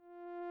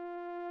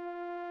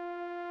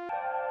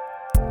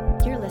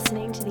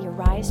listening to the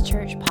Arise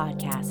Church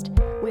podcast.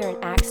 We are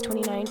an Acts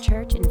 29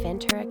 church in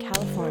Ventura,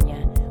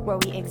 California, where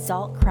we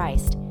exalt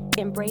Christ,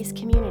 embrace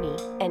community,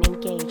 and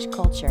engage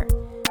culture.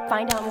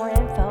 Find out more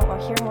info or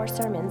hear more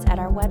sermons at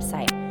our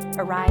website,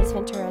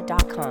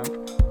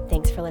 ariseventura.com.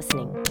 Thanks for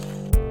listening. We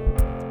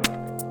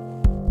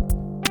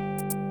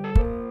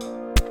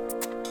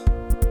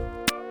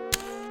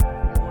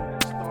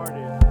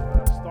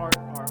want to start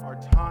our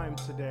time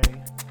today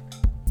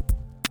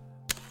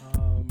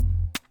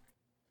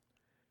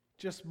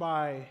just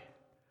by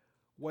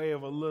way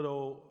of a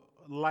little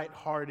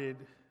lighthearted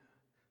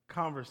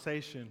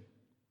conversation.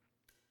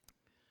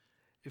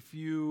 If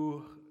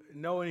you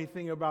know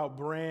anything about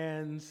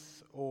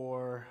brands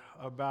or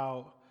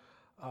about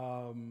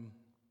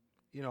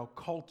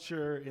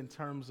culture in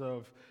terms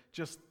of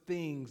just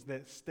things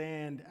that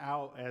stand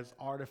out as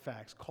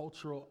artifacts,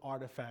 cultural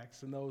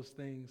artifacts and those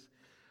things,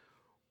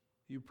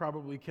 you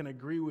probably can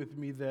agree with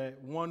me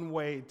that one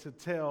way to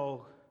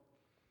tell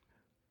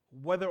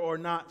whether or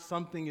not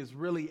something is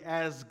really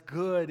as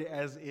good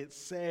as it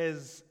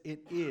says it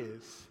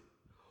is,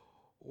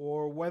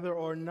 or whether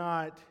or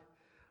not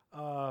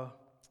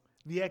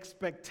the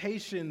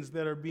expectations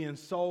that are being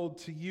sold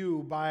to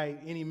you by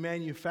any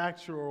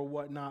manufacturer or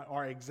whatnot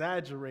are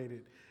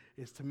exaggerated,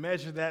 is to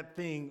measure that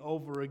thing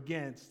over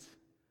against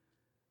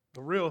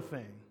the real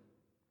thing,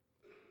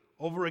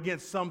 over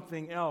against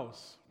something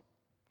else.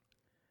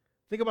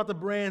 Think about the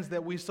brands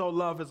that we so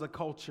love as a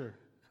culture.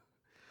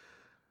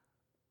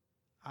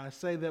 I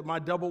say that my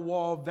double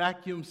wall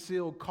vacuum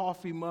sealed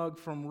coffee mug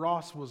from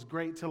Ross was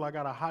great till I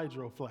got a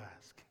Hydro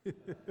Flask.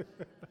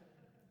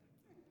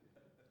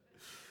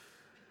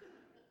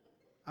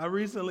 I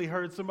recently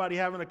heard somebody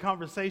having a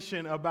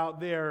conversation about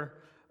their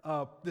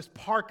this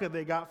parka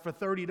they got for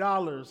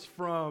 $30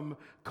 from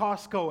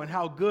Costco and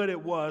how good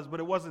it was, but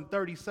it wasn't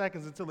 30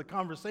 seconds until the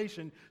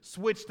conversation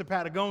switched to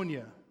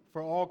Patagonia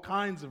for all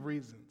kinds of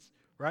reasons,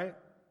 right?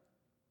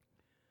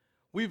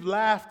 We've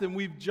laughed and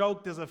we've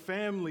joked as a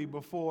family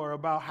before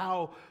about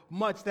how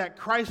much that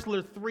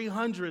Chrysler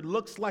 300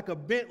 looks like a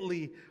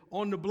Bentley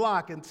on the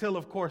block until,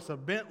 of course, a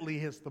Bentley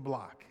hits the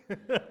block.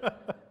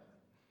 The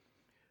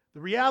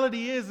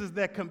reality is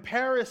that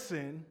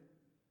comparison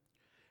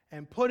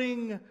and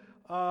putting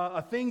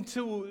a thing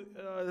to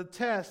the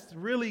test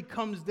really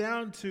comes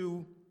down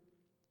to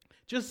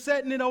just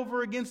setting it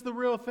over against the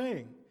real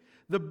thing.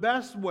 The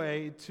best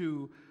way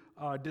to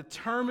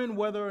determine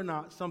whether or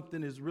not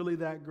something is really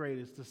that great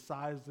is to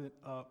size it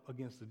up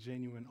against a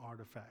genuine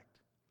artifact.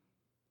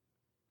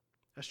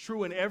 That's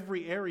true in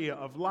every area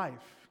of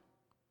life.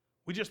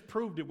 We just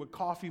proved it with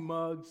coffee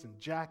mugs and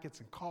jackets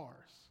and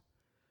cars.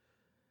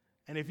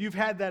 And if you've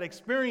had that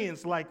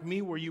experience like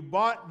me where you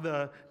bought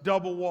the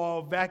double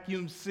wall,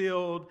 vacuum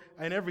sealed,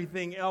 and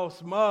everything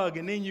else mug,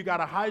 and then you got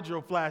a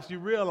Hydro Flask, you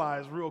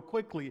realize real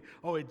quickly,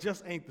 oh, it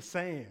just ain't the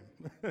same.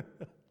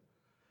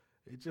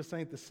 It just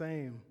ain't the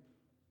same.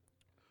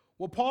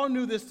 Well, Paul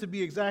knew this to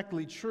be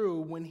exactly true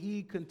when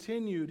he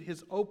continued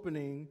his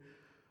opening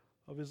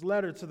of his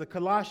letter to the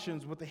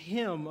Colossians with a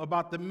hymn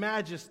about the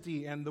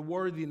majesty and the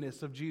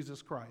worthiness of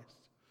Jesus Christ.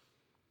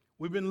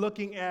 We've been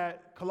looking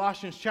at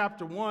Colossians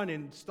chapter 1,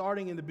 and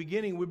starting in the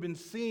beginning, we've been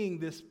seeing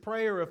this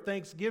prayer of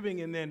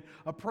thanksgiving and then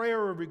a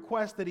prayer of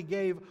request that he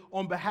gave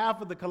on behalf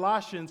of the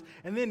Colossians.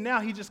 And then now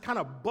he just kind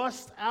of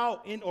bursts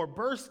out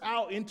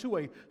into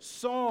a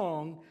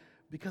song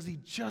because he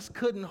just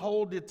couldn't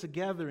hold it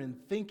together in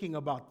thinking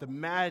about the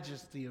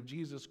majesty of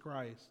Jesus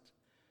Christ.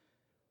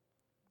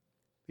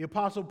 The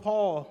Apostle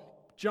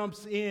Paul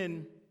jumps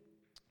in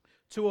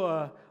to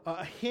a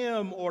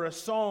hymn or a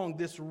song,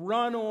 this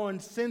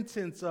run-on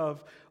sentence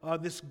of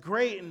this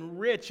great and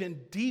rich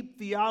and deep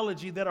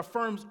theology that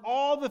affirms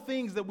all the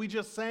things that we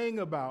just sang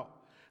about,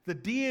 the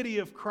deity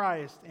of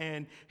Christ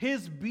and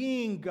his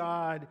being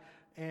God,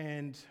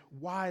 and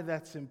why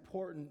that's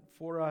important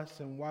for us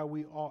and why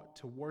we ought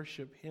to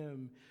worship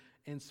him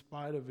in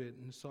spite of it.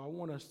 And so I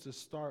want us to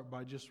start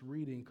by just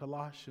reading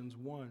Colossians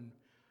 1,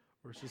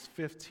 verses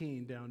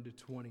 15 down to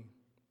 20.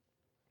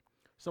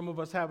 Some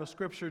of us have a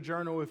scripture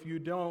journal. If you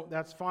don't,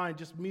 that's fine.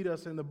 Just meet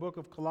us in the book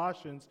of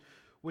Colossians,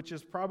 which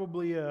is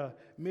probably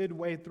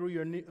midway through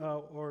your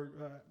or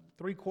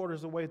 3/4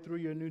 of the way through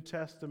your New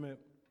Testament.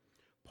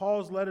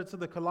 Paul's letter to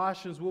the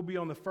Colossians will be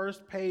on the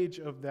first page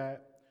of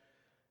that.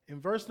 In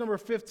verse number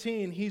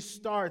 15, he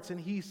starts and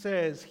he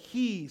says,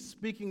 he,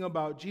 speaking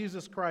about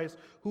Jesus Christ,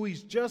 who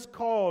he's just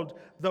called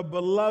the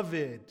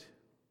Beloved.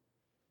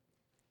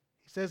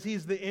 He says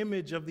he's the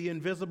image of the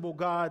invisible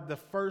God, the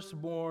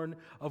firstborn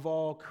of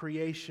all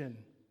creation.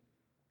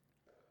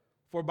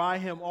 For by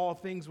him all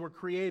things were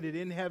created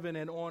in heaven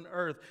and on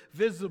earth,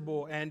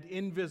 visible and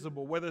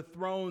invisible, whether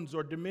thrones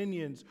or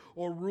dominions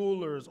or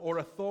rulers or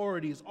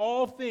authorities.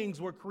 All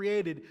things were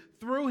created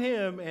through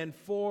him and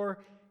for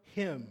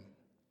him.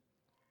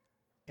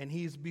 And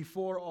he's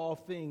before all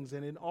things,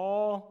 and in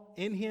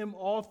him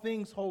all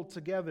things hold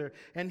together.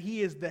 And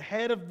he is the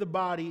head of the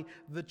body,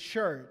 the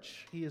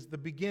church. He is the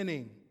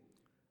beginning,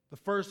 the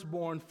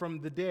firstborn from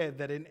the dead,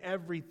 that in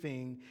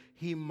everything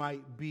he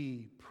might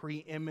be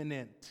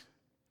preeminent.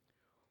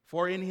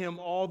 For in him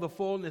all the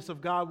fullness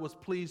of God was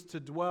pleased to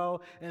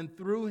dwell, and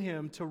through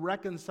him to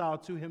reconcile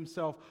to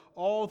himself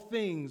all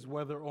things,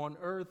 whether on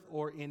earth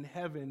or in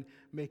heaven,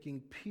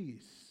 making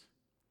peace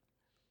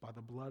by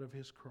the blood of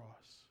his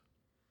cross.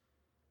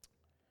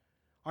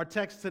 Our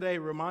text today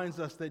reminds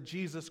us that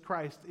Jesus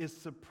Christ is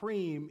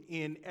supreme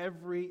in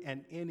every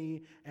and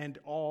any and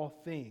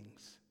all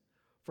things,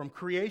 from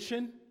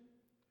creation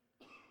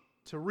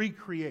to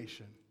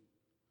recreation.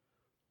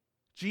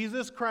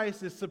 Jesus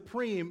Christ is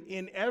supreme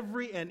in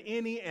every and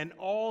any and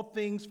all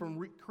things,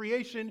 from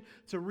creation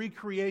to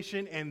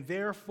recreation, and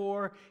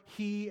therefore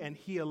he and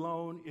he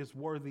alone is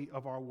worthy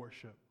of our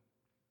worship.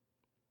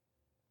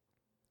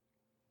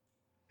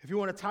 If you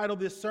want to title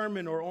this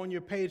sermon or on your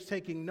page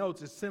taking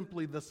notes, it's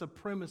simply The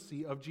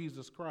Supremacy of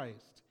Jesus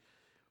Christ.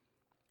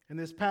 In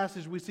this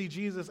passage, we see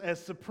Jesus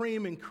as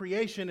supreme in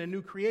creation and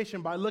new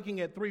creation by looking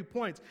at 3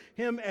 points.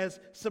 Him as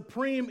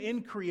supreme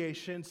in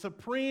creation,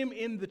 supreme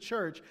in the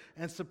church,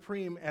 and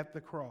supreme at the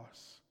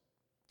cross.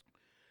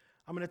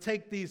 I'm going to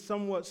take these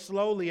somewhat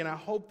slowly, and I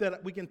hope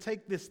that we can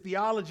take this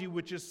theology,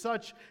 which is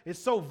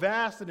so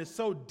vast and it's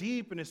so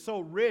deep and it's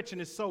so rich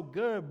and it's so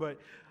good, but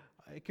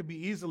it could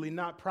be easily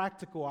not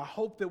practical. I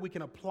hope that we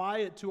can apply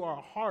it to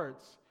our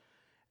hearts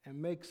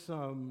and make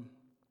some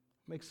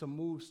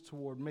moves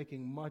toward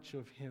making much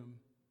of him.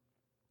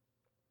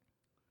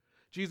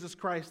 Jesus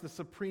Christ, the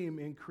supreme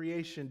in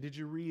creation. Did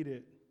you read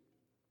it?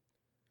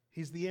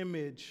 He's the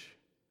image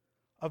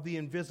of the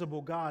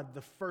invisible God,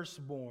 the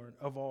firstborn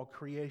of all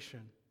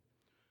creation.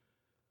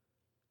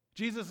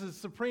 Jesus is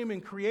supreme in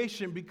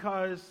creation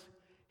because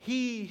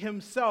he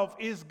himself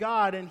is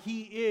God and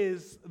he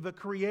is the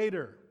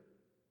creator.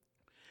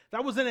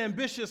 That was an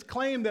ambitious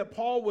claim that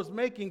Paul was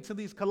making to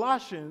these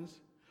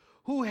Colossians,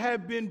 who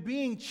had been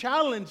being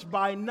challenged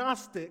by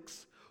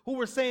Gnostics who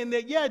were saying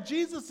that, yeah,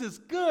 Jesus is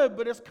good,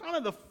 but it's kind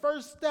of the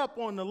first step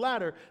on the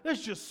ladder.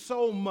 There's just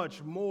so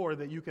much more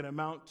that you can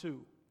amount to.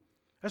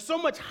 There's so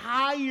much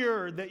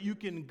higher that you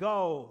can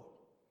go.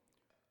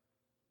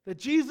 That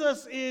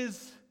Jesus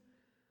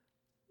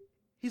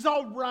he's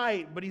all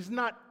right, but he's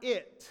not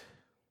it.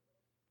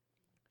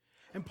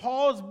 And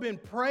Paul's been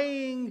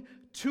praying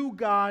to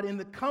God in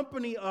the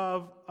company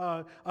of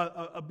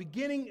a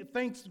beginning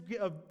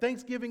of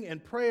thanksgiving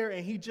and prayer,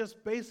 and he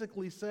just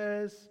basically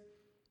says,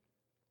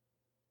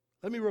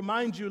 let me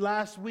remind you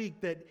last week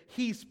that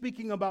he,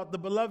 speaking about the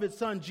beloved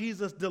Son,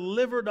 Jesus,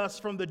 delivered us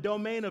from the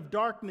domain of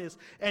darkness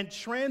and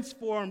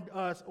transferred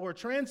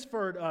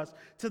us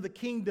to the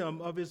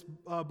kingdom of his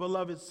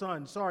beloved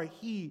Son.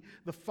 He,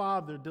 the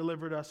Father,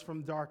 delivered us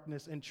from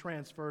darkness and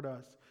transferred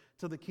us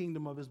to the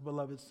kingdom of his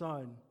beloved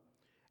Son.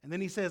 And then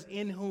he says,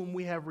 in whom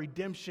we have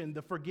redemption,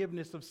 the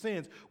forgiveness of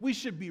sins. We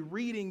should be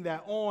reading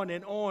that on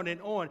and on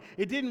and on.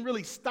 It didn't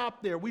really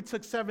stop there. We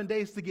took 7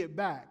 days to get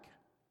back.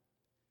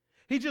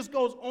 He just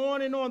goes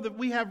on and on that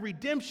we have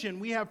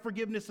redemption, we have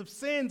forgiveness of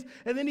sins.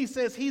 And then he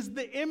says he's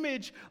the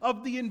image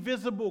of the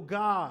invisible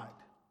God.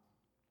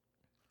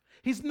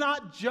 He's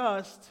not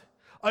just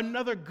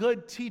another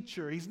good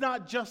teacher. He's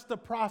not just a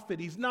prophet.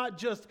 He's not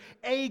just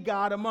a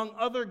God among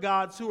other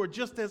gods who are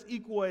just as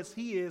equal as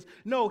he is.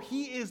 No,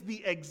 he is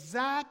the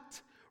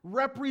exact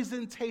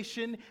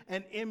representation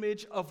and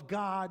image of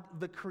God,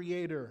 the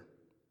Creator.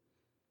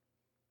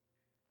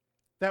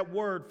 That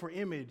word for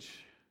image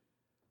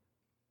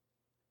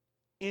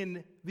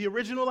in the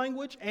original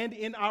language and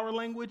in our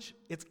language,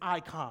 it's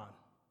icon.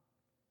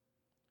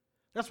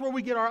 That's where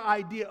we get our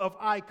idea of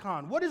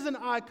icon. What is an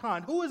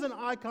icon? Who is an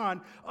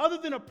icon other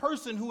than a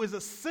person who is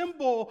a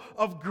symbol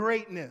of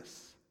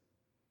greatness?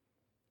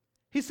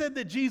 He said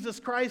that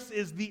Jesus Christ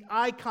is the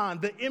icon,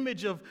 the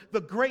image of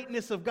the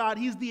greatness of God.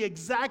 He's the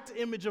exact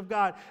image of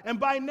God. And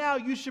by now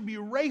you should be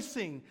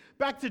racing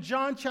back to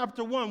John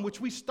chapter 1,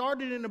 which we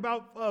started in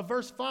about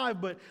verse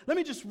 5. But let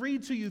me just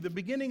read to you the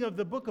beginning of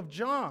the book of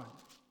John,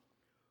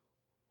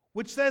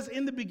 which says,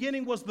 in the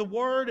beginning was the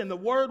Word, and the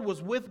Word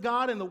was with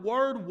God, and the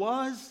Word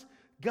was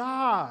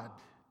God.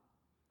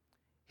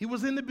 He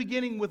was in the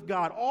beginning with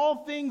God.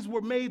 All things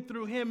were made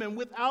through him, and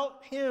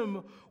without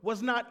him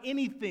was not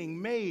anything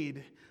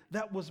made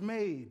that was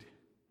made.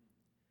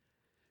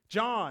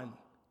 John,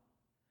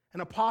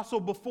 an apostle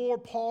before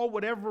Paul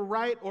would ever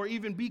write or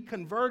even be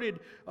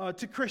converted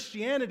to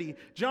Christianity,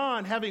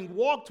 John, having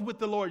walked with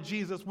the Lord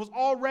Jesus, was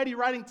already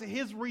writing to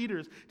his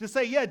readers to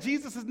say, yeah,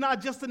 Jesus is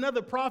not just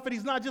another prophet.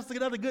 He's not just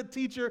another good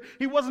teacher.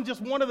 He wasn't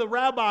just one of the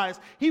rabbis.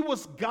 He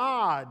was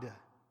God.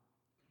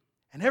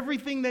 And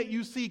everything that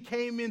you see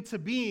came into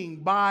being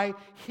by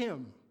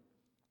him.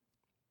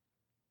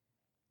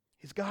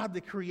 He's God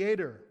the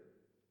Creator.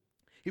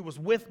 He was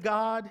with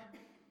God,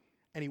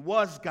 and he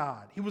was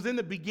God. He was in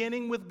the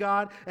beginning with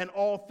God, and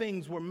all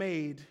things were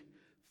made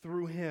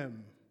through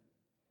him.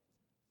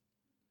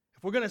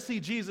 If we're going to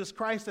see Jesus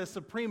Christ as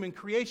supreme in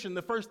creation,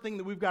 the first thing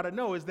that we've got to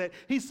know is that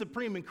he's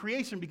supreme in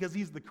creation because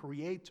he's the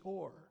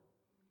creator.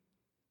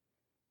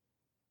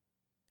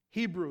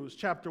 Hebrews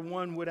chapter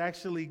 1 would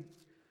actually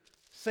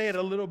say it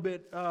a little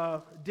bit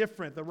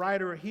different. The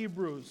writer of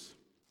Hebrews,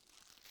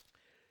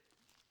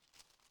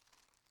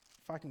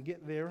 if I can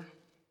get there.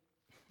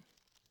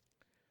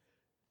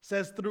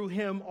 says through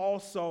him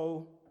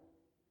also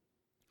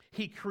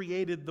he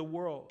created the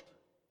world.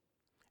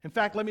 In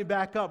fact, let me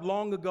back up.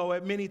 Long ago,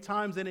 at many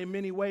times and in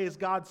many ways,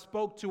 God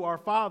spoke to our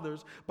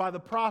fathers by the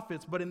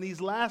prophets. But in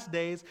these last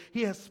days,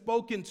 he has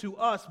spoken to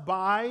us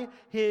by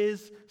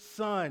his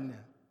Son,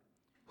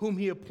 whom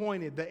he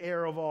appointed the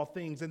heir of all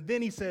things. And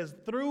then he says,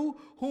 through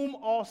whom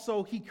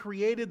also he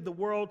created the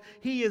world.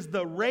 He is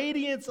the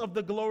radiance of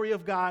the glory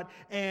of God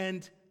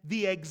and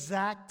the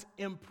exact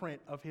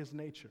imprint of his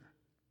nature.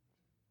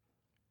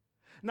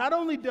 Not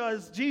only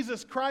does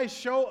Jesus Christ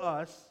show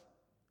us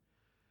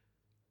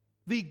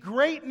the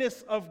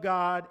greatness of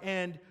God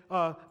and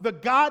the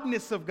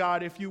godness of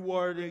God, if you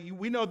were.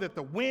 We know that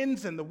the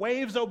winds and the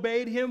waves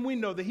obeyed him. We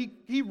know that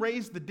he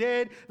raised the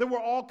dead. There were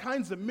all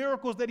kinds of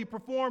miracles that he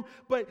performed.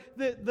 But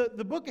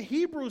the book of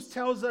Hebrews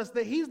tells us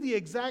that he's the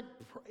exact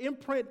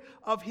imprint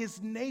of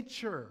his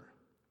nature.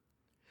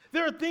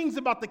 There are things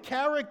about the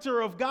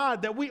character of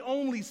God that we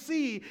only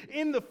see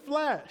in the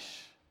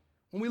flesh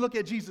when we look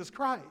at Jesus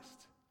Christ.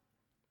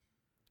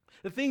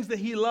 The things that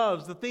he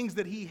loves, the things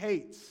that he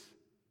hates,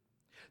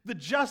 the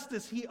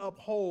justice he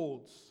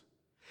upholds,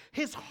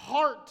 his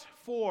heart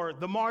for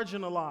the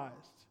marginalized,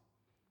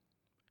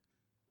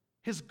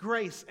 his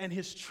grace and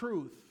his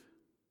truth,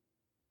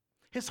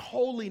 his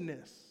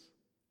holiness.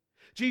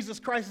 Jesus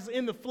Christ is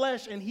in the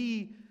flesh and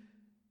he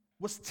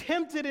was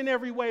tempted in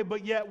every way,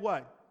 but yet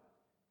what?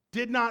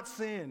 Did not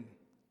sin.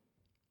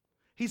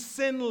 He's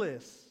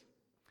sinless.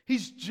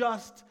 He's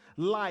just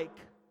like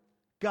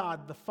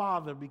God the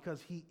Father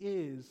because he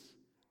is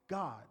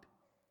God.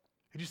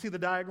 Did you see the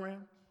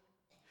diagram?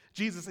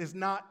 Jesus is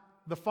not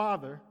the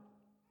Father,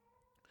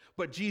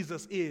 but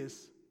Jesus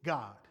is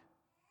God.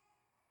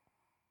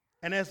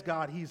 And as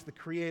God, he's the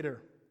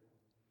creator.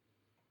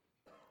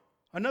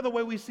 Another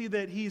way we see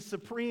that he's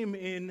supreme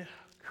in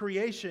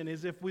creation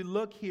is if we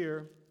look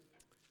here,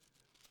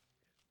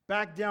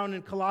 back down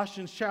in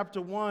Colossians chapter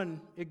 1,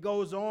 it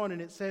goes on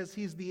and it says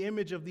he's the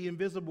image of the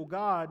invisible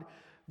God,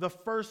 the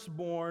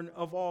firstborn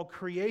of all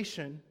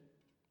creation.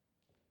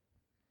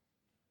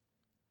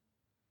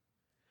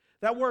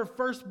 That word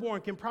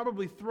firstborn can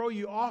probably throw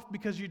you off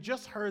because you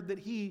just heard that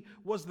he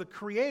was the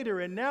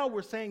creator, and now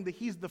we're saying that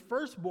he's the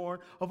firstborn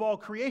of all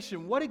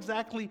creation. What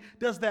exactly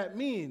does that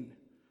mean?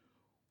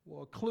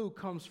 Well, a clue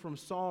comes from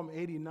Psalm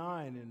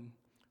 89 and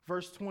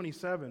verse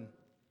 27.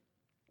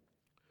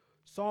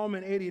 Psalm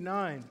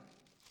 89,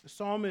 the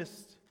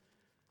psalmist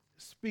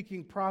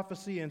speaking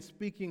prophecy and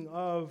speaking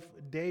of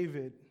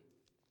David.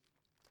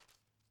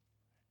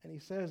 And he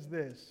says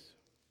this: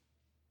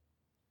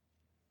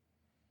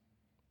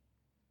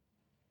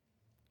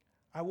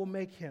 I will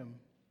make him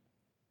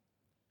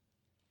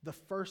the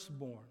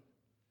firstborn,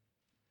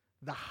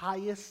 the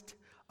highest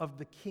of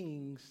the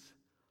kings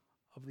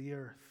of the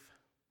earth.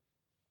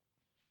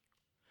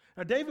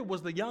 Now, David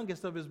was the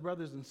youngest of his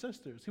brothers and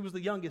sisters. He was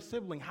the youngest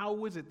sibling.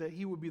 How is it that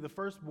he would be the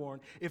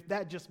firstborn if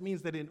that just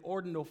means that in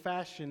ordinal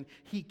fashion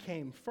he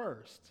came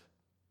first?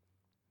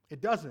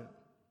 It doesn't.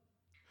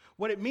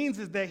 What it means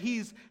is that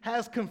he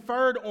has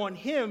conferred on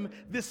him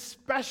this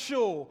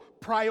special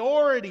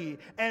priority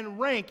and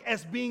rank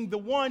as being the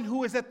one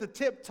who is at the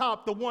tip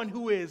top, the one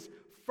who is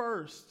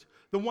first,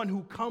 the one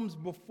who comes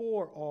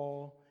before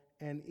all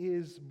and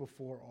is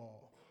before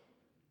all.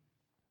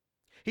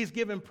 He's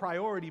given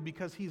priority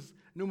because he's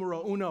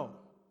numero uno.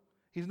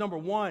 He's number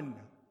one.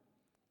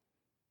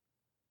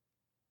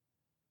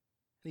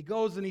 He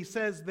goes and he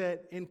says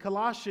that in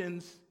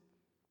Colossians,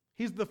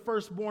 he's the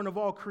firstborn of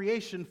all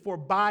creation, for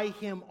by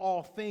him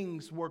all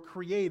things were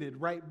created.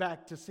 Right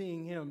back to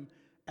seeing him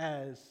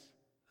as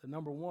the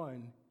number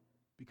one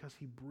because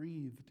he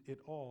breathed it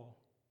all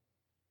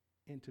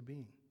into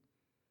being.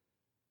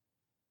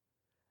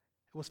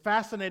 It was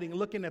fascinating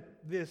looking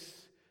at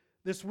this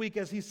week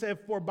as he said,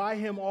 for by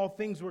him all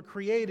things were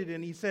created.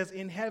 And he says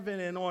in heaven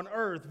and on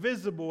earth,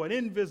 visible and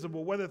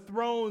invisible, whether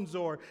thrones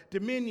or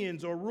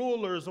dominions or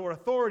rulers or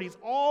authorities,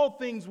 all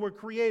things were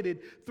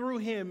created through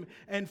him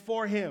and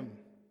for him.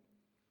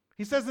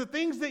 He says the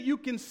things that you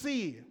can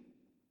see,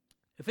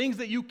 the things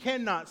that you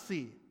cannot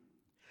see,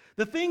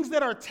 the things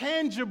that are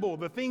tangible,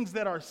 the things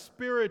that are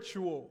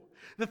spiritual,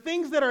 the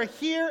things that are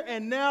here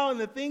and now, and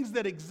the things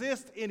that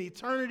exist in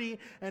eternity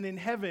and in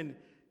heaven,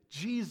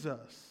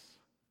 Jesus,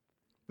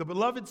 the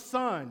beloved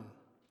Son,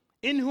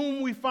 in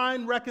whom we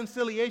find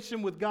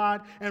reconciliation with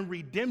God and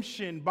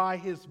redemption by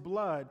his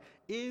blood,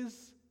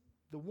 is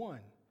the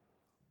one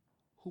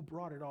who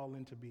brought it all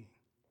into being.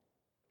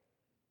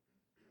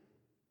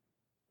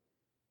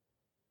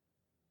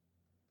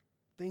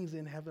 Things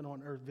in heaven,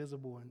 on earth,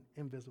 visible and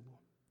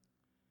invisible.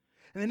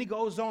 And then he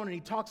goes on and he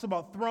talks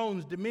about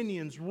thrones,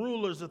 dominions,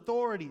 rulers,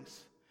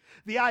 authorities.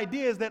 The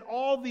idea is that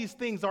all these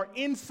things are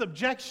in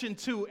subjection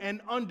to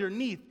and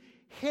underneath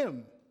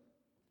him.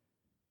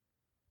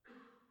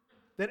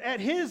 That at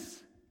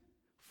his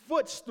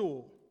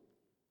footstool,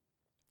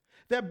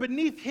 that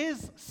beneath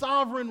his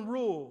sovereign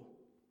rule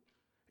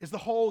is the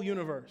whole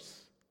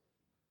universe.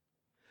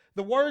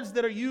 The words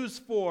that are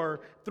used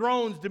for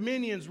thrones,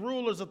 dominions,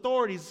 rulers,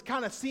 authorities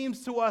kind of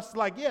seems to us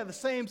like, yeah, the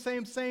same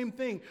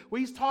thing. Well,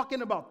 he's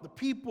talking about the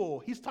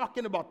people. He's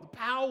talking about the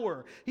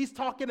power. He's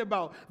talking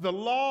about the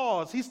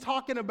laws. He's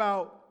talking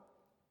about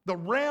the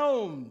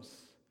realms.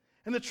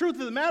 And the truth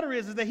of the matter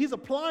is that he's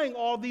applying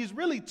all these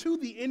really to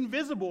the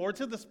invisible or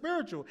to the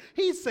spiritual.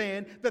 He's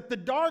saying that the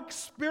dark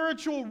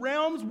spiritual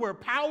realms where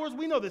powers,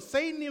 we know that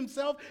Satan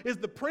himself is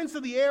the prince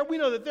of the air. We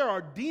know that there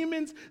are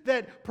demons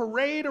that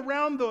parade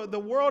around the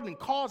world and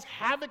cause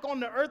havoc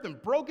on the earth,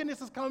 and brokenness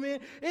has come in.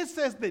 It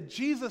says that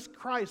Jesus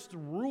Christ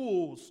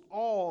rules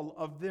all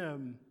of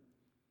them.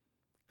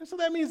 And so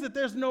that means that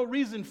there's no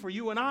reason for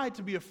you and I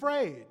to be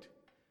afraid.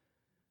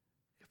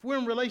 If we're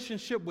in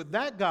relationship with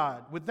that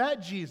God, with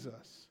that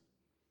Jesus,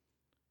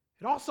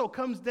 it also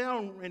comes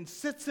down and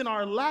sits in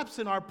our laps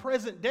in our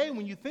present day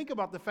when you think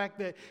about the fact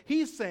that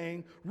he's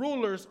saying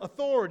rulers,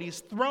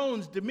 authorities,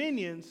 thrones,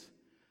 dominions.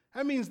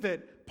 That means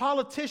that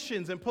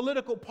politicians and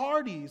political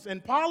parties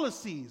and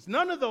policies,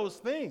 none of those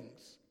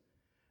things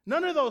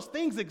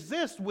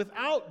exist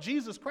without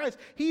Jesus Christ.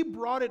 He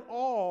brought it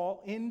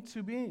all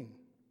into being.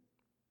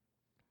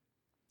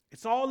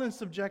 It's all in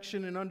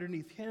subjection and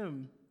underneath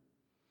him.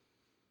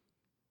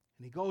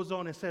 And he goes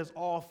on and says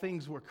all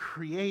things were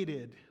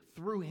created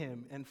through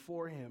him and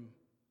for him.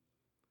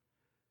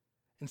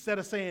 Instead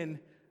of saying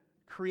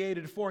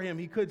created for him,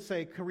 he could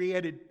say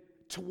created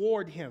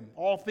toward him.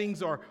 All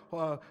things are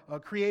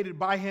created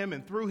by him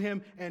and through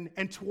him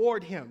and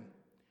toward him.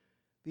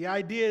 The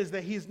idea is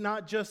that he's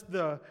not just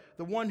the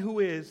one who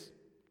is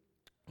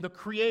the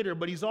creator,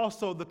 but he's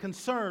also the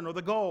concern or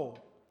the goal.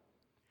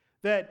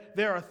 That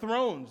there are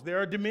thrones,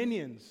 there are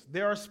dominions,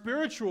 there are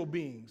spiritual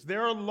beings,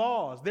 there are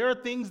laws, there are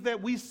things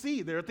that we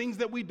see, there are things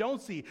that we don't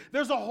see.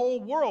 There's a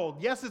whole world.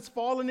 Yes, it's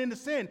fallen into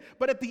sin,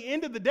 but at the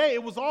end of the day,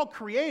 it was all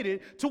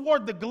created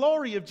toward the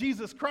glory of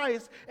Jesus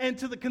Christ and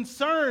to the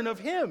concern of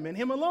him and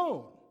him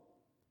alone.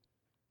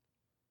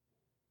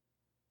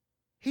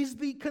 He's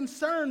the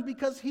concern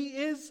because he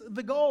is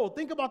the goal.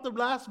 Think about the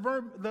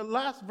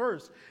last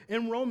verse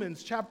in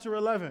Romans chapter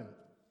 11.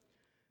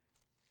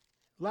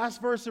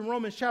 Last verse in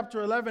Romans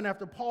chapter 11,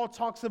 after Paul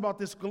talks about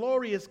this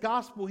glorious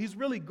gospel, he's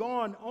really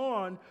gone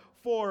on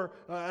for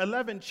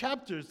 11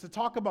 chapters to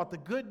talk about the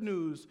good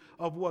news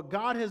of what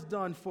God has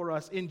done for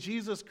us in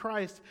Jesus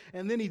Christ.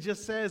 And then he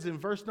just says in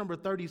verse number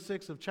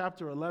 36 of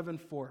chapter 11,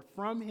 for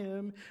from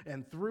him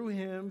and through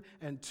him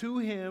and to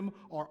him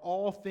are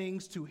all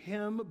things, to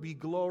him be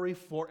glory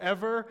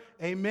forever.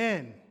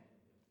 Amen.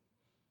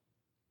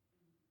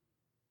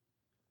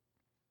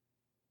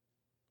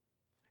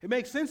 It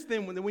makes sense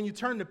then when you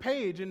turn the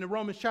page into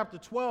Romans chapter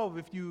 12,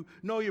 if you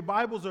know your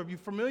Bibles or if you're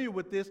familiar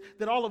with this,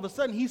 that all of a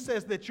sudden he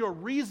says that you're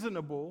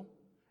reasonable,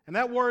 and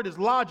that word is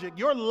logic.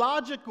 Your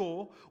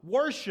logical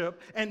worship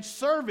and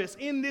service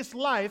in this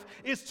life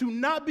is to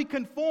not be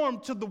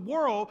conformed to the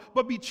world,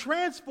 but be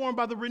transformed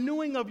by the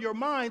renewing of your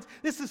minds.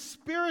 This is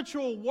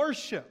spiritual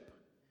worship.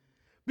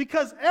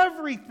 Because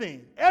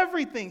everything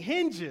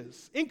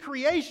hinges in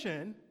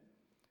creation,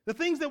 the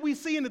things that we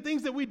see and the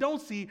things that we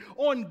don't see,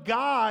 on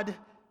God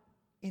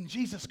in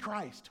Jesus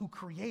Christ, who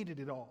created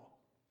it all.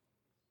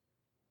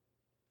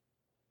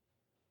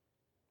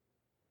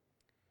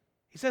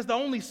 He says the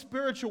only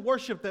spiritual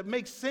worship that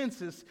makes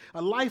sense is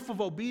a life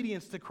of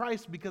obedience to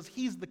Christ, because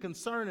he's the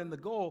concern and the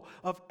goal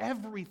of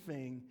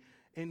everything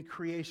in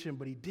creation.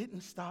 But he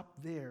didn't stop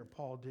there.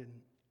 Paul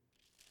didn't.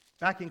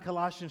 Back in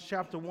Colossians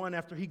chapter 1,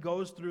 after he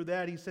goes through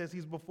that, he says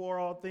he's before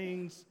all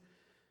things,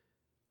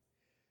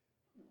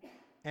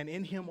 and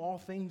in him all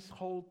things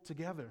hold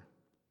together.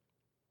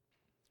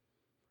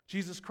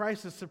 Jesus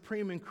Christ is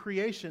supreme in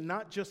creation,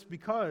 not just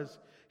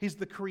because he's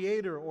the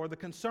creator or the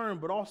concern,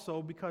 but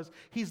also because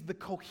he's the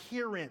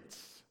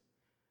coherence.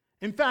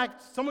 In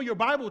fact, some of your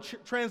Bible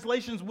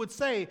translations would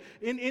say,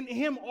 in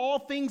him all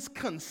things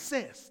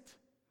consist.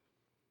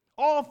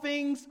 All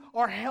things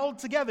are held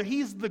together.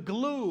 He's the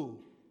glue.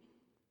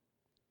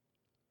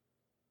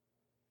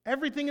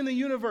 Everything in the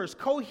universe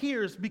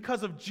coheres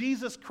because of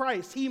Jesus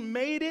Christ. He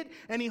made it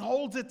and he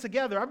holds it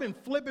together. I've been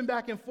flipping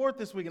back and forth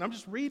this week, and I'm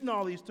just reading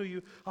all these to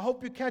you. I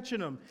hope you're catching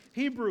them.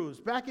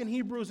 Back in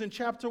Hebrews in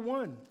chapter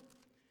 1.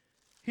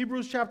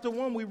 Hebrews chapter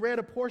 1, we read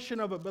a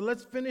portion of it, but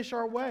let's finish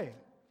our way.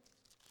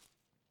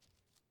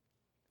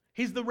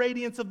 He's the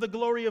radiance of the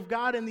glory of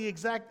God and the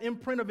exact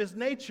imprint of his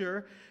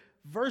nature.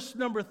 Verse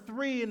number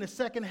 3 in the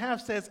second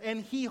half says,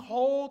 and he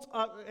upholds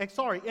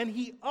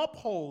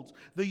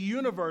the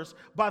universe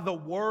by the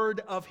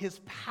word of his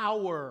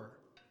power.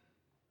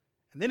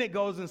 And then it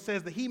goes and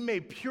says that he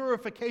made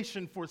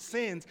purification for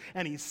sins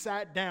and he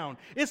sat down.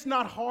 It's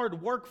not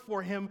hard work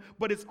for him,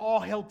 but it's all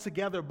held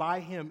together by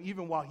him,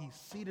 even while he's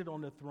seated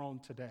on the throne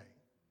today.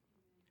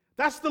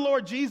 That's the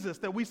Lord Jesus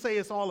that we say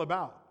it's all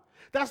about.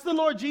 That's the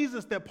Lord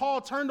Jesus that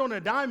Paul turned on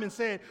a dime and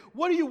said,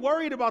 what are you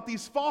worried about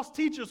these false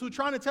teachers who are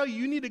trying to tell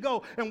you need to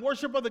go and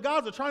worship other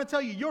gods, or trying to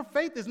tell you your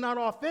faith is not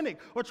authentic,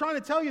 or trying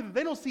to tell you that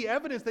they don't see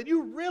evidence that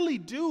you really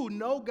do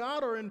know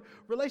God or in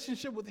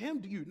relationship with him?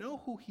 Do you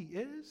know who he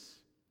is?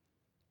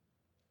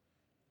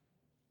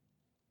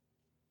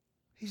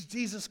 He's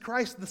Jesus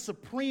Christ, the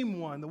supreme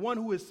one, the one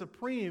who is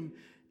supreme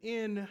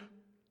in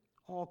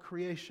all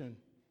creation.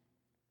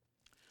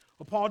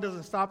 Well, Paul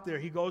doesn't stop there.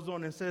 He goes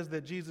on and says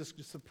that Jesus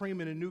is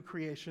supreme in a new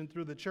creation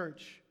through the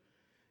church.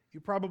 You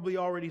probably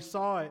already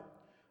saw it.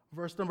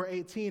 Verse number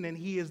 18, and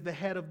he is the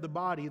head of the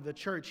body, the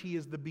church. He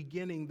is the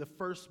beginning, the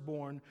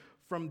firstborn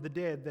from the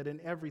dead, that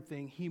in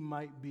everything he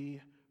might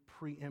be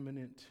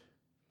preeminent.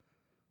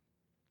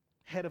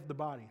 Head of the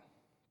body.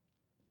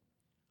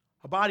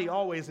 A body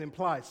always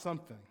implies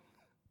something.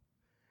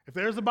 If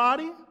there's a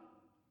body,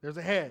 there's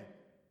a head.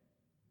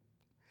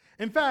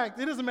 In fact,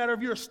 it doesn't matter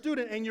if you're a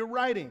student and you're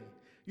writing.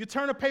 You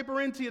turn a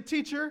paper into your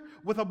teacher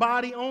with a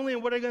body only,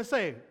 and what are they going to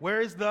say?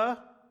 Where's the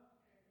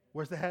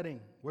heading?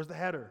 Where's the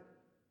header?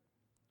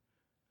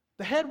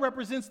 The head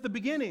represents the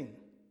beginning,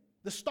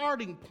 the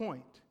starting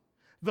point,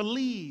 the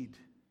lead,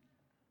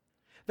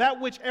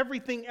 that which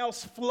everything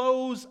else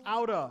flows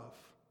out of.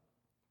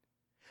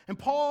 And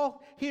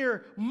Paul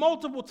here,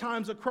 multiple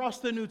times across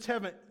the New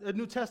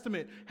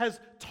Testament, has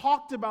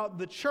talked about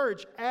the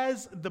church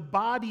as the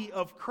body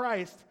of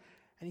Christ,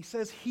 and he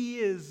says he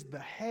is the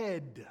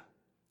head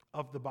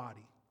of the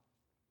body.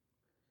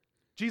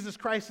 Jesus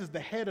Christ is the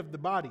head of the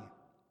body.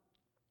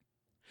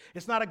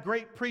 It's not a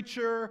great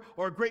preacher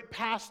or a great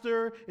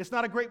pastor. It's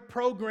not a great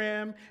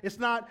program. It's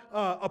not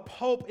a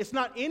pope. It's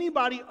not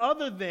anybody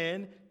other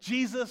than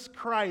Jesus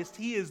Christ.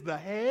 He is the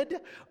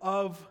head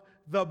of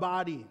the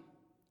body.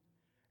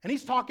 And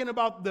he's talking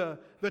about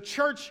the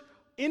church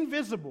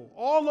invisible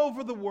all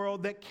over the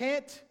world that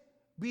can't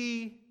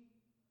be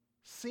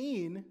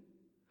seen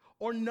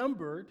or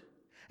numbered,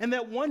 and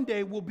that one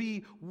day will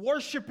be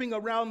worshiping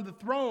around the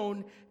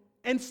throne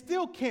and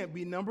still can't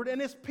be numbered.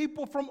 And it's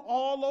people from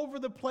all over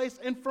the place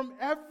and from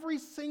every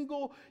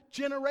single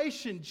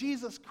generation.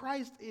 Jesus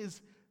Christ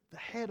is the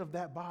head of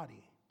that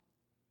body.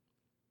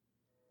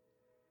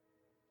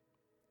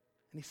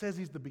 And he says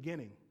he's the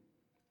beginning.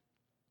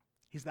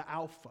 He's the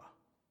Alpha.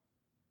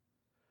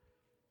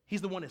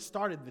 He's the one that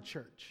started the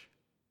church.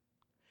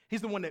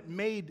 He's the one that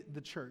made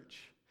the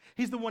church.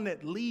 He's the one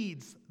that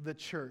leads the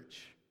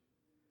church.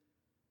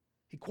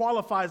 He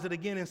qualifies it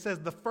again and says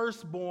the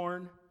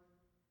firstborn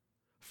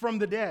from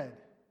the dead.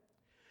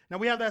 Now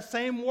we have that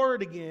same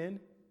word again.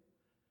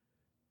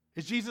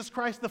 Is Jesus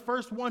Christ the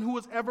first one who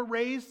was ever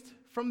raised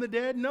from the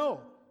dead?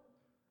 No,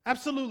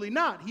 absolutely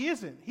not. He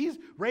isn't. He's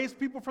raised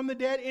people from the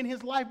dead in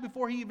his life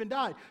before he even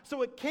died.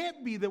 So it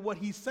can't be that what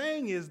he's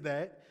saying is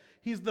that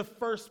he's the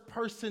first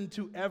person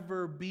to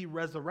ever be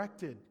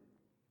resurrected.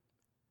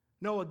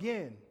 No,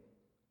 again,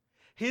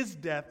 his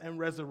death and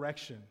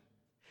resurrection,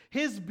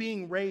 his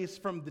being raised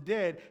from the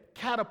dead,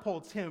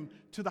 catapults him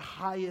to the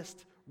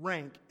highest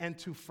rank and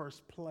to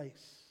first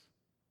place.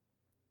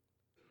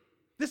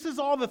 This is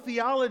all the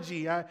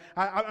theology. I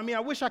mean,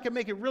 I wish I could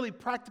make it really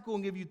practical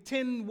and give you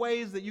 10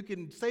 ways that you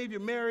can save your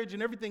marriage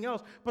and everything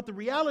else. But the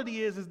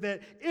reality is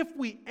that if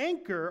we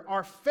anchor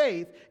our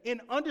faith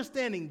in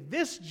understanding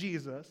this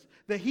Jesus,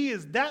 that he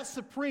is that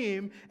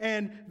supreme,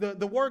 and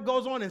the word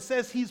goes on and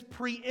says he's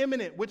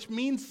preeminent, which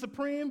means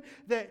supreme,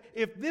 that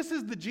if this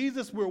is the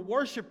Jesus we're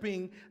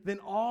worshiping, then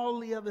all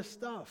the other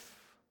stuff,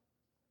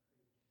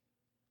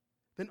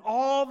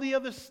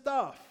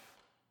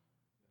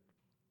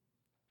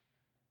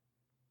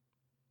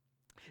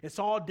 it's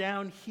all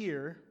down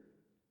here,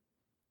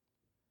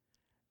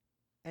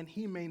 and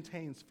he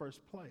maintains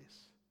first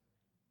place.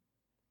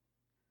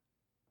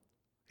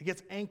 It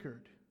gets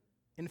anchored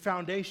in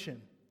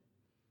foundation.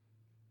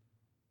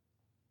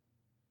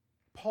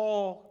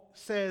 Paul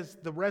says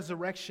the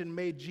resurrection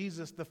made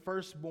Jesus the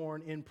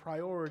firstborn in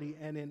priority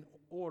and in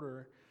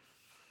order,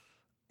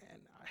 and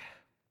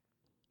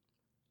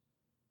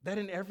that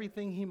in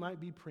everything he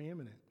might be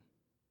preeminent.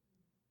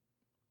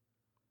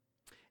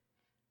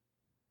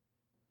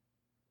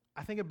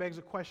 I think it begs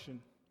a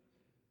question.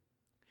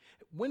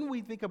 When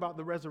we think about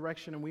the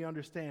resurrection and we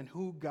understand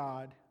who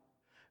God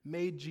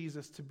made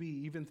Jesus to be,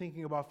 even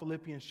thinking about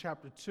Philippians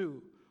chapter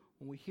 2,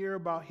 when we hear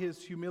about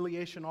his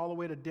humiliation all the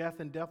way to death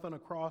and death on a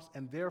cross,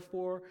 and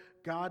therefore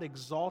God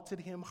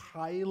exalted him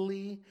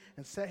highly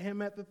and set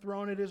him at the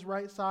throne at his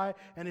right side,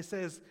 and it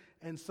says,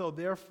 and so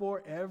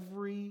therefore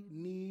every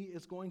knee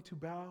is going to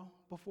bow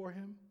before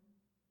him.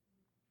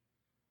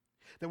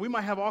 That we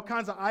might have all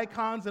kinds of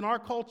icons in our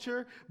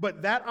culture,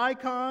 but that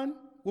icon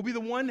will be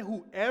the one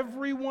who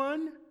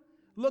everyone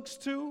looks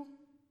to.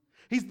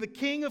 He's the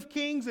King of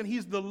Kings and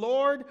he's the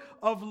Lord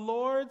of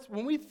Lords.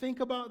 When we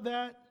think about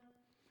that,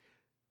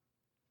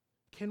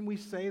 can we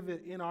say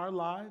that in our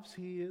lives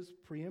he is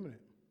preeminent?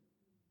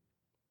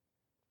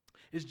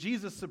 Is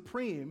Jesus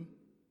supreme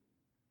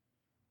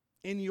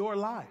in your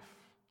life?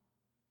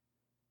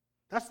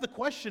 That's the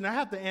question I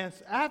have to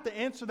answer. I have to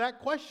answer that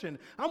question.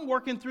 I'm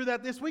working through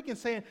that this week and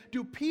saying,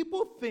 do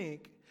people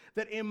think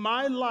that in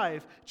my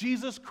life,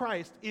 Jesus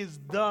Christ is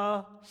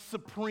the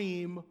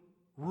supreme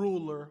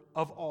ruler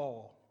of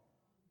all?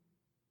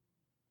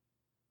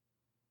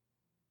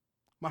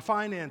 My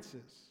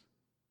finances,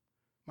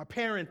 my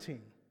parenting,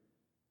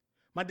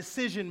 my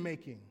decision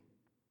making.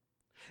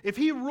 If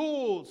he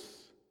rules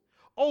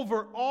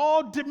over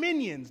all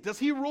dominions? Does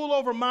he rule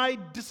over my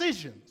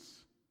decisions?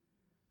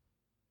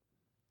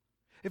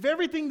 If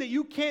everything that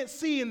you can't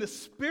see in the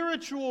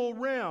spiritual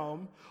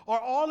realm are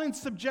all in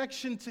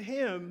subjection to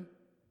him,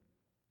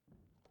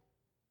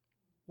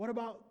 what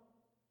about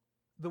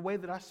the way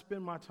that I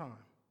spend my time?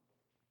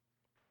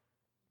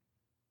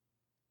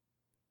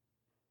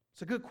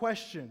 It's a good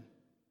question.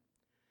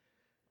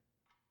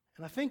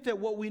 And I think that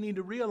what we need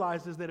to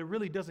realize is that it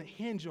really doesn't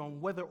hinge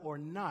on whether or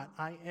not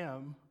I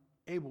am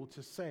able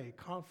to say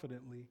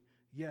confidently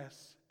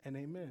yes and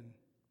amen.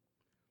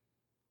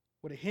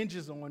 What it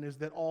hinges on is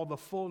that all the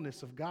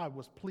fullness of God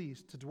was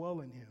pleased to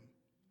dwell in him.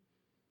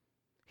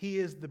 He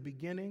is the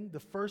beginning, the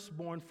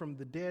firstborn from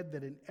the dead,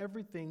 that in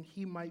everything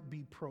he might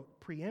be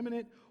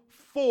preeminent.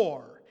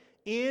 For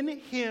in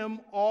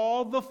him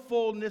all the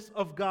fullness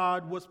of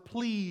God was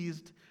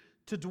pleased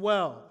to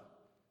dwell.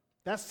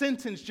 That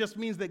sentence just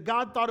means that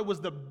God thought it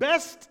was the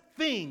best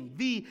thing,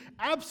 the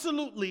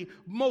absolutely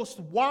most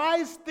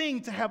wise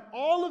thing, to have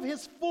all of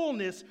his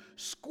fullness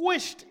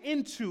squished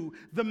into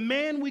the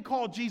man we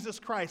call Jesus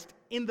Christ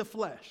in the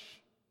flesh.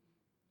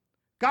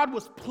 God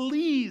was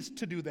pleased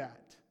to do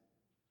that.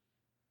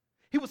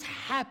 He was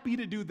happy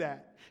to do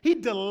that. He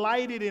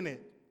delighted in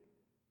it.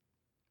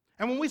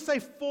 And when we say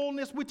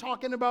fullness, we're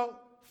talking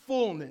about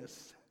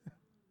fullness.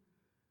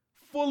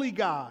 Fully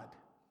God,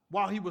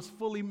 while he was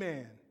fully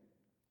man.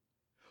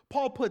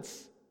 Paul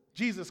puts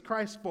Jesus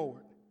Christ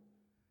forward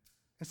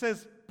and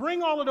says,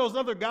 bring all of those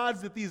other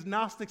gods that these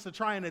Gnostics are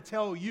trying to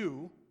tell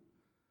you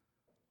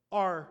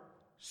are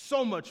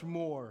so much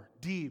more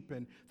deep,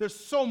 and there's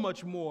so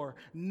much more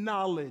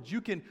knowledge.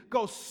 You can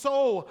go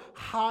so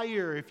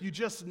higher if you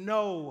just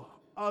know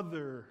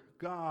other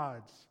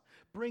gods.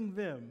 Bring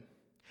them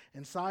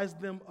and size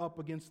them up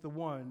against the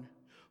one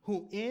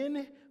who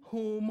in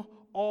whom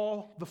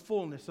all the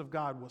fullness of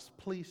God was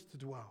pleased to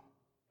dwell.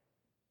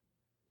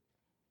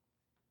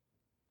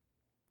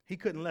 He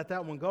couldn't let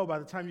that one go. By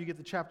the time you get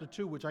to chapter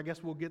 2, which I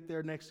guess we'll get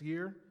there next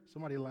year.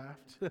 Somebody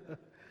laughed.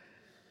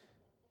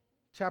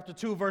 Chapter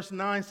 2, verse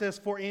 9 says,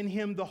 for in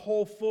him the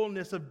whole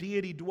fullness of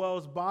deity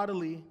dwells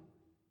bodily,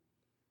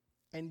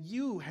 and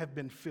you have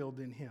been filled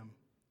in him,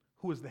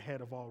 who is the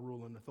head of all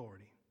rule and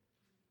authority.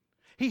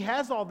 He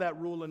has all that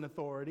rule and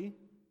authority.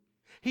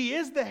 He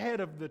is the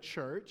head of the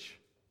church.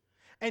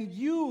 And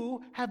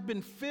you have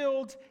been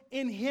filled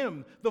in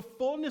him. The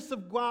fullness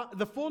of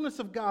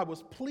God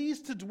was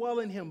pleased to dwell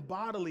in him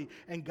bodily,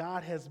 and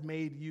God has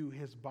made you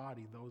his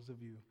body, those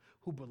of you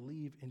who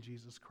believe in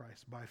Jesus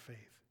Christ by faith.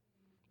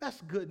 That's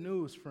good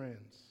news,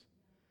 friends.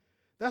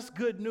 That's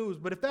good news.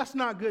 But if that's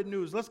not good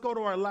news, let's go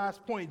to our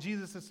last point.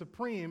 Jesus is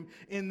supreme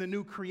in the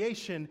new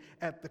creation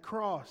at the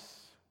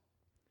cross.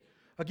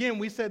 Again,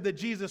 we said that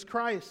Jesus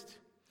Christ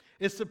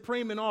is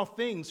supreme in all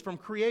things, from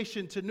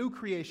creation to new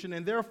creation,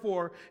 and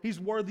therefore he's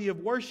worthy of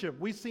worship.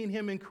 We've seen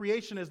him in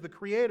creation as the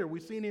creator.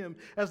 We've seen him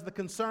as the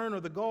concern or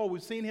the goal.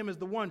 We've seen him as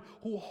the one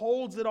who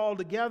holds it all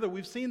together.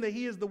 We've seen that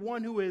he is the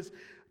one who is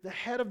the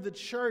head of the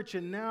church.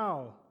 And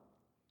now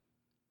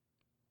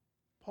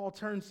Paul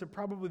turns to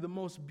probably the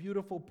most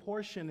beautiful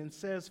portion and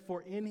says,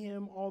 for in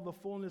him all the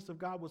fullness of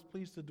God was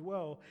pleased to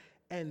dwell,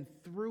 and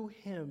through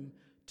him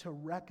to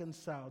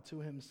reconcile to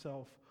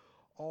himself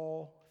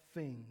all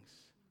things,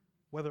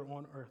 whether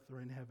on earth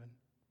or in heaven,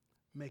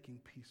 making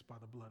peace by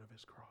the blood of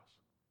his cross.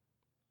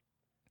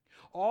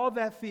 All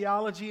that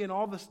theology and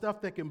all the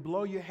stuff that can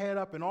blow your head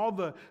up and all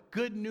the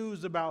good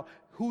news about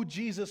who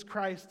Jesus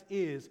Christ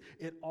is,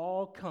 it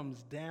all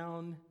comes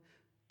down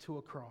to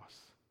a cross.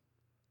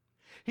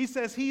 He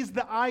says he's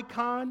the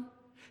icon,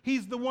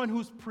 he's the one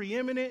who's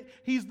preeminent,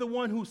 he's the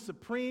one who's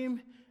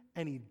supreme,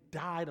 and he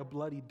died a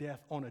bloody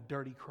death on a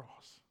dirty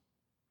cross.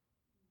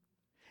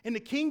 In the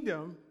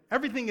kingdom,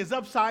 everything is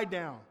upside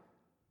down.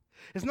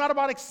 It's not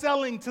about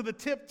excelling to the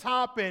tip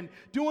top and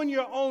doing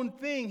your own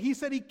thing. He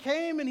said he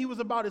came and he was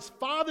about his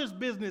Father's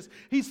business.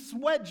 He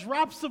sweat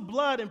drops of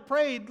blood and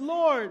prayed,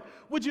 Lord,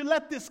 would you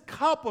let this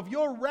cup of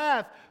your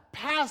wrath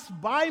pass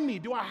by me?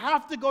 Do I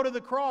have to go to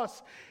the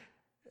cross?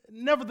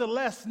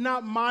 Nevertheless,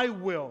 not my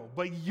will,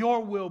 but your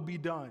will be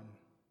done.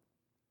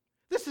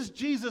 This is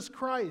Jesus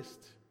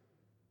Christ.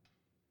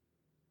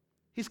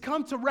 He's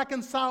come to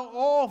reconcile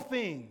all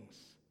things.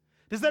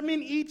 Does that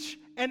mean each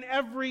and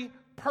every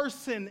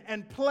person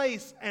and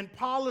place and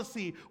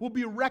policy will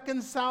be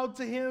reconciled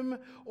to him?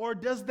 Or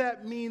does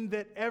that mean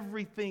that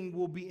everything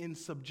will be in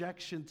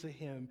subjection to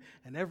him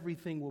and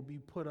everything will be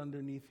put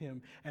underneath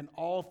him and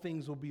all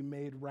things will be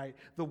made right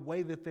the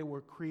way that they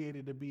were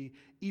created to be,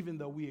 even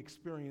though we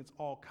experience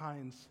all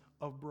kinds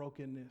of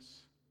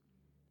brokenness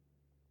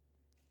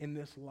in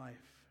this life?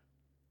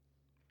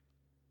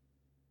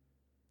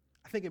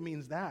 I think it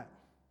means that.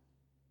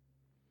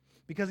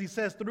 Because he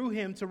says through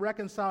him to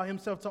reconcile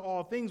himself to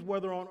all things,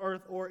 whether on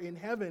earth or in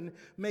heaven,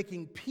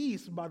 making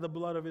peace by the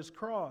blood of his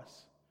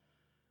cross.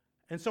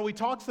 And so he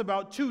talks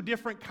about two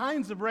different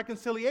kinds of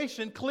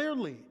reconciliation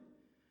clearly.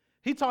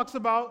 He talks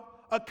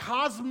about a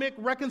cosmic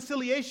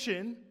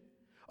reconciliation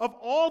of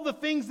all the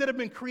things that have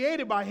been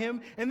created by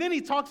him. And then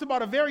he talks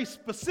about a very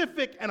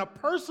specific and a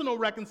personal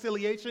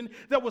reconciliation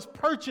that was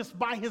purchased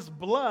by his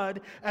blood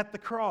at the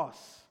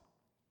cross.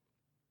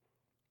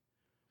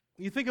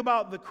 You think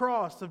about the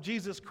cross of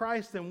Jesus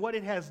Christ and what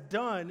it has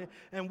done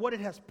and what it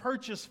has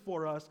purchased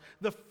for us,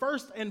 the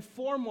first and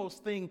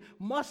foremost thing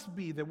must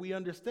be that we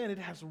understand it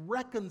has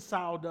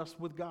reconciled us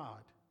with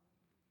God.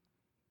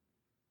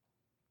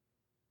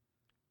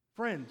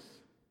 Friends,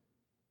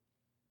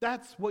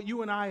 that's what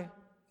you and I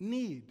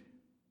need.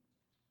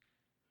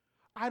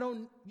 I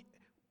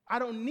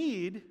don't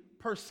need,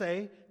 per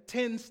se,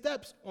 10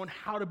 steps on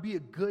how to be a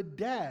good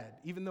dad,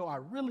 even though I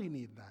really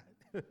need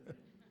that.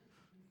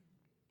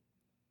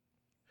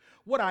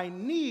 What I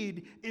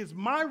need is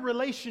my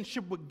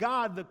relationship with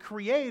God, the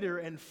Creator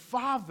and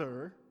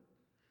Father,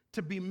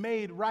 to be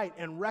made right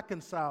and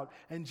reconciled.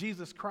 And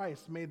Jesus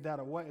Christ made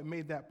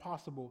that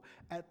possible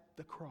at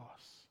the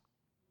cross.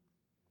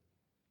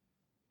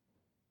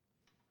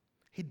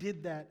 He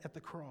did that at the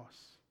cross.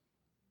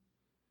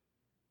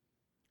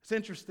 It's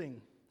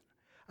interesting.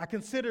 I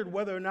considered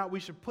whether or not we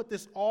should put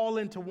this all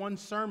into one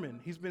sermon.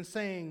 He's been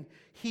saying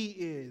he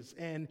is,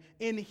 and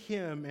in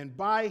him, and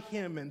by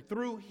him, and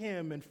through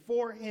him, and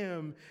for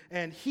him,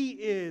 and he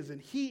is,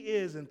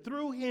 and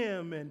through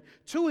him, and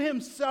to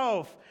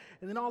himself.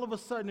 And then all of a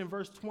sudden in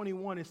verse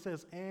 21 it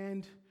says,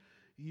 and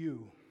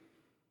you.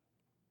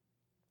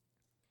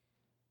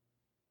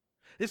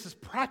 This is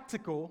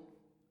practical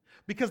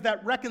because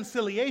that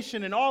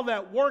reconciliation and all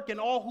that work and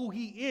all who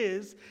he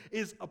is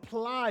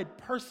applied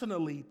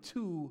personally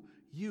to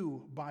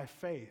you by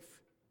faith.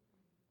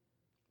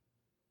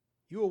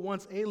 You were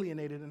once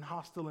alienated and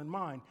hostile in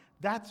mind.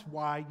 That's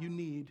why you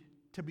need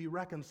to be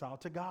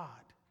reconciled to God.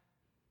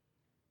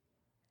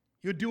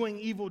 You're doing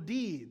evil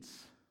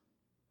deeds.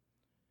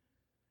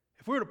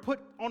 If we were to put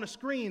on a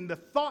screen the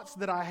thoughts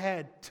that I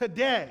had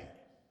today,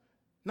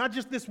 not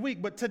just this week,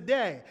 but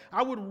today,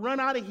 I would run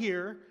out of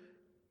here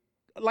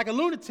like a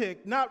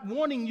lunatic, not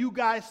wanting you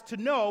guys to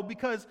know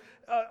because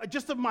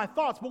just of my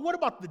thoughts. But what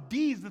about the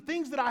deeds, the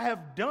things that I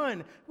have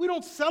done? We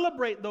don't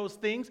celebrate those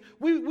things.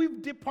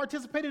 We've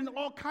participated in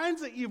all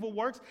kinds of evil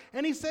works,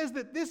 and he says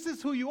that this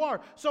is who you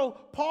are. So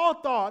Paul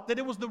thought that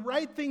it was the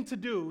right thing to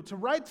do, to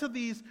write to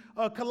these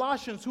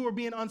Colossians who are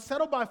being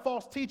unsettled by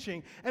false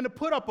teaching, and to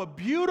put up a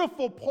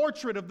beautiful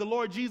portrait of the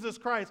Lord Jesus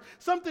Christ,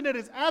 something that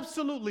is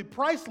absolutely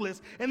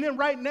priceless, and then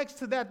right next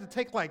to that to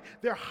take like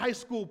their high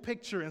school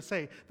picture and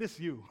say,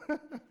 this you.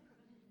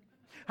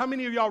 How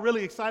many of y'all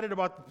really excited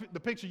about the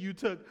picture you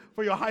took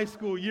for your high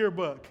school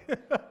yearbook?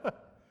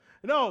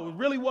 No, it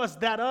really was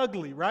that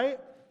ugly, right?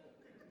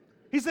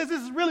 He says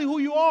this is really who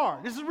you are.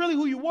 This is really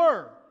who you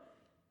were.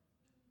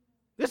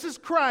 This is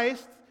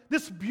Christ,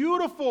 this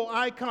beautiful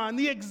icon,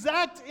 the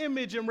exact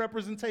image and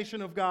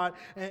representation of God,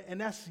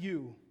 and that's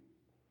you.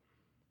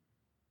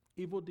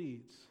 Evil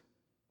deeds.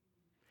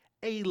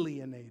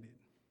 Alienated,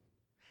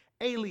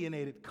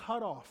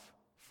 cut off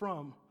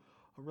from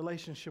a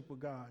relationship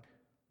with God.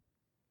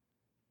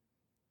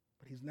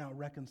 But he's now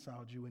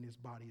reconciled you in his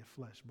body of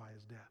flesh by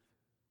his death.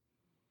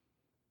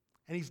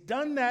 And he's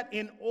done that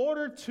in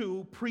order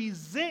to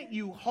present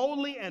you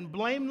holy and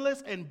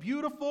blameless and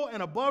beautiful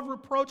and above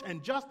reproach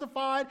and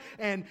justified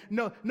and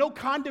no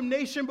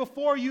condemnation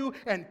before you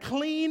and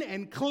clean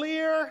and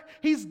clear.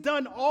 He's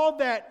done all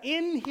that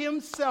in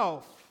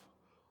himself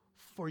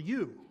for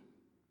you.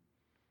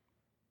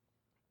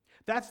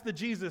 That's the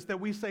Jesus that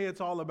we say it's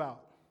all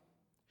about.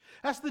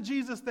 That's the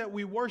Jesus that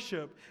we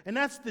worship, and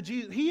that's the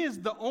Jesus. He is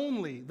the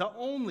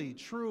only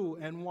true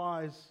and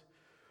wise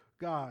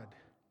God.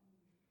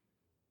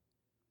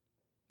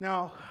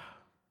 Now,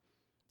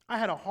 I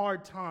had a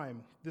hard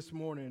time this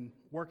morning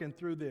working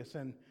through this,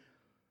 and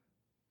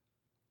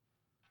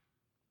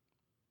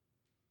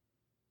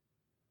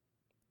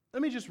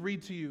let me just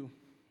read to you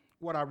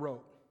what I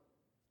wrote.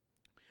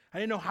 I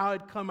didn't know how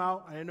it'd come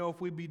out. I didn't know if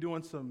we'd be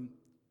doing some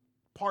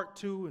part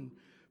 2 and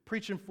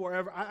preaching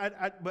forever.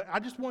 But I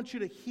just want you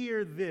to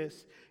hear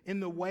this in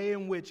the way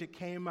in which it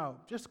came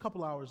out just a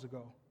couple hours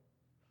ago.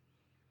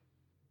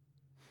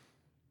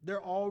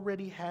 There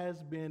already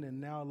has been and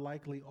now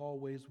likely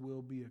always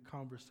will be a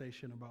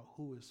conversation about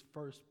who is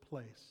first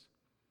place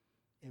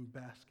in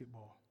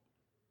basketball.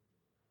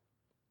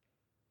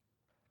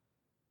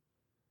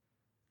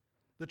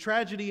 The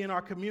tragedy in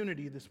our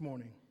community this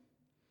morning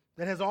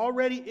that has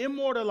already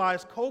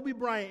immortalized Kobe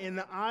Bryant in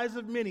the eyes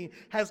of many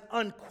has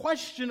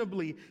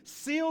unquestionably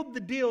sealed the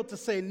deal to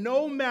say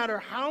no matter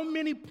how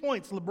many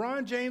points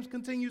LeBron James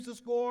continues to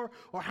score,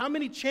 or how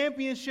many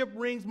championship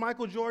rings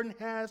Michael Jordan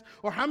has,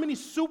 or how many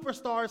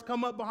superstars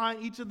come up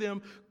behind each of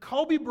them,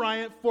 Kobe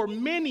Bryant for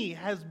many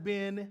has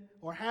been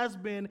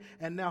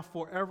and now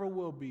forever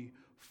will be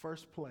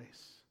first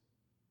place.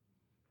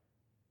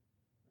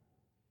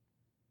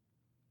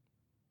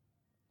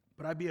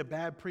 But I'd be a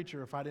bad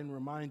preacher if I didn't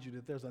remind you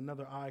that there's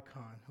another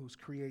icon whose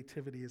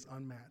creativity is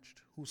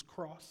unmatched, whose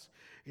cross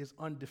is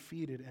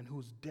undefeated, and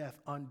whose death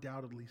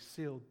undoubtedly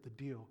sealed the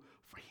deal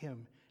for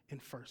him in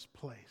first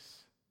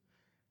place,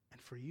 and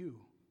for you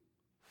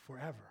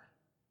forever.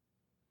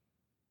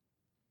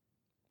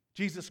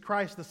 Jesus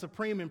Christ, the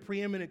supreme and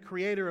preeminent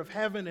creator of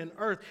heaven and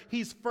earth.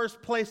 He's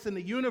first place in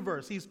the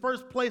universe. He's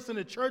first place in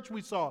the church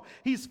we saw.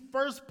 He's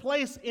first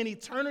place in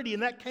eternity,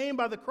 and that came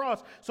by the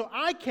cross. So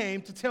I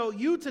came to tell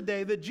you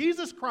today that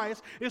Jesus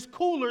Christ is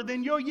cooler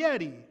than your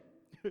Yeti,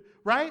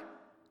 right?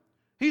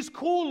 He's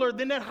cooler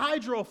than that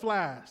hydro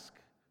flask,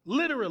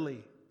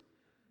 literally.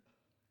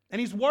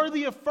 And he's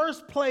worthy of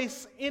first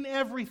place in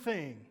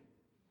everything.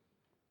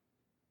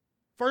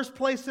 First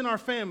place in our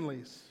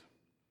families.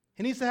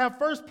 He needs to have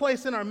first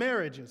place in our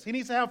marriages. He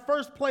needs to have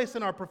first place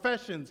in our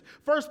professions.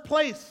 First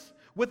place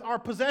with our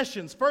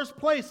possessions. First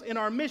place in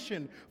our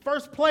mission.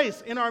 First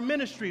place in our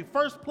ministry.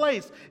 First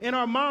place in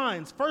our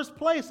minds. First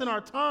place in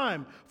our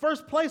time.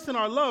 First place in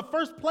our love.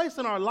 First place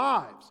in our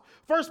lives.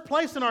 First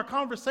place in our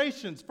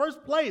conversations.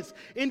 First place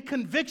in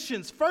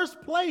convictions.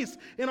 First place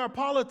in our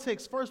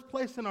politics. First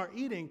place in our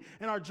eating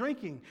and our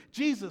drinking.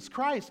 Jesus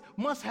Christ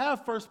must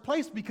have first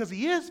place because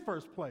he is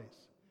first place.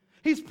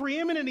 He's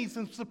preeminent, he's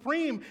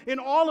supreme in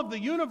all of the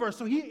universe,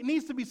 so he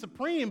needs to be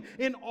supreme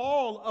in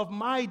all of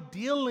my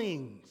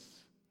dealings.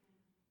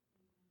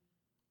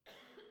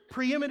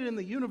 Preeminent in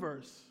the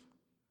universe.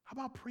 How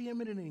about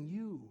preeminent in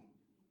you?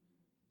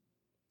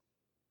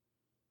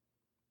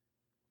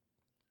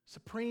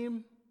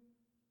 Supreme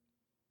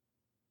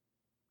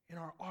in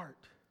our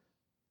art,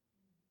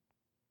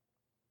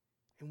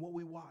 in what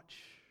we watch.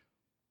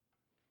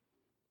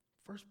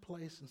 First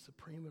place and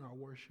supreme in our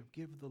worship.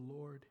 Give the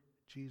Lord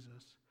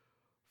Jesus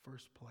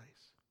first place.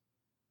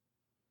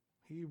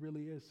 He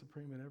really is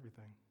supreme in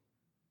everything.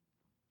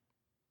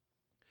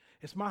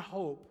 It's my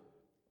hope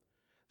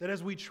that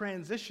as we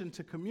transition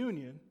to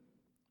communion,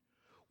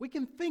 we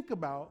can think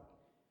about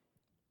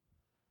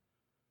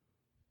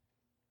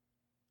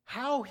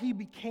how he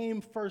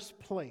became first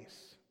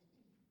place.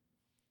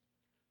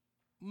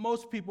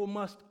 Most people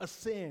must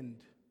ascend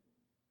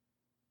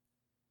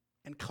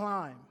and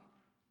climb.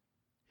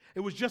 It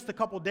was just a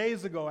couple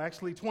days ago,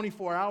 actually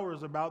 24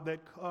 hours about, that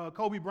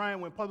Kobe Bryant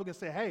went public and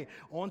said, hey,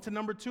 on to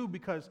number 2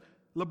 because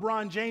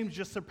LeBron James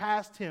just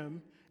surpassed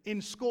him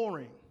in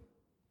scoring.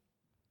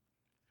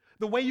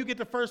 The way you get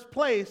to first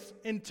place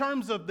in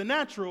terms of the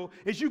natural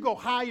is you go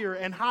higher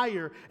and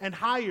higher and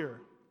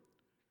higher.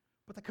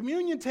 But the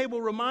communion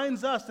table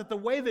reminds us that the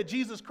way that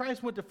Jesus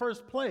Christ went to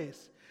first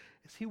place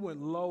is he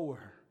went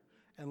lower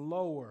and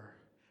lower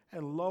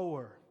and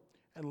lower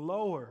and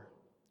lower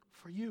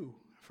for you,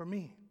 for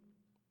me.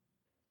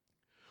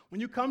 When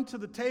you come to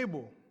the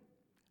table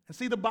and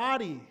see the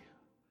body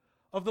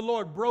of the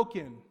Lord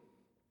broken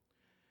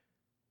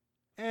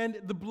and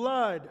the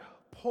blood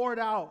poured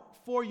out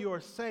for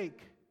your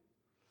sake,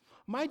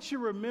 might you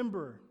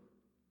remember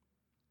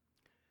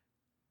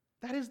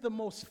that is the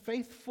most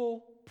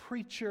faithful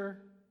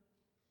preacher,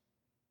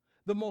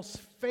 the most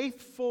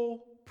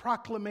faithful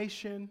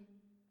proclamation,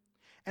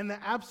 and the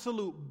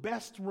absolute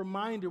best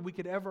reminder we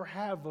could ever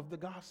have of the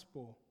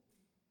gospel.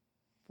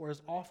 For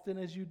as often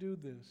as you do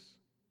this,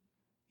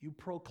 you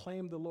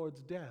proclaim the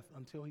Lord's death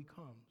until he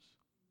comes.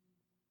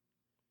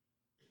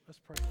 Let's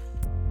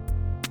pray.